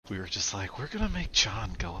we were just like, we're gonna make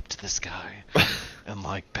John go up to this guy and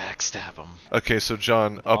like backstab him. Okay, so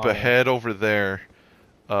John, up ahead over there,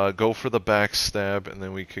 go for the backstab, and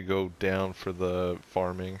then we could go down for the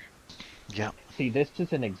farming. Yep. See, this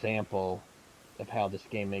is an example of how this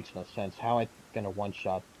game makes no sense. How I gonna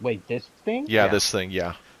one-shot... Wait, this thing? Yeah, Yeah. this thing,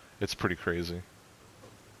 yeah. It's pretty crazy.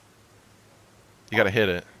 You gotta hit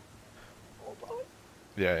it.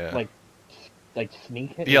 Yeah, yeah. Like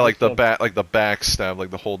sneak hit? Yeah, like the backstab, like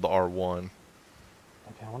the hold the R1.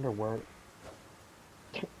 Okay, I wonder where...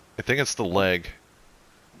 I think it's the leg.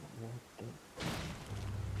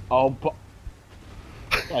 Oh, but...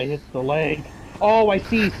 I hit the leg. Oh, I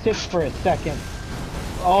see 6 for a second.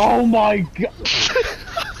 Oh my god!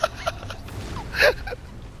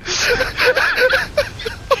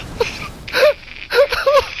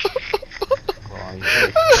 I'm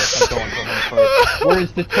going for him first.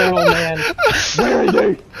 Where's the turtle man? Where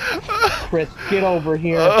is he? Chris, get over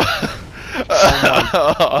here. Oh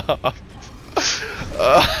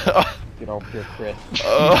get over here, Chris.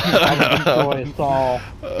 I'm gonna destroy us all.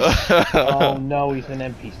 Oh no, he's an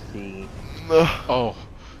NPC. Oh,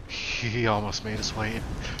 he almost made his way in.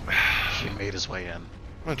 He made his way in. I'm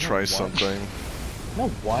gonna try something. You know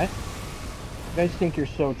what? You guys think you're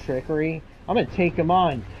so trickery? I'm gonna take him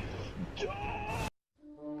on.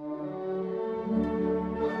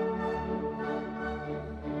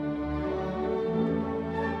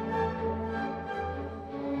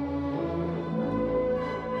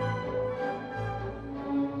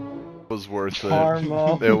 It was worth it.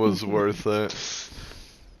 Karma. It was worth it.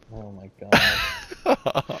 Oh my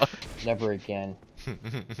god. Never again.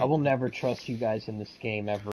 I will never trust you guys in this game ever.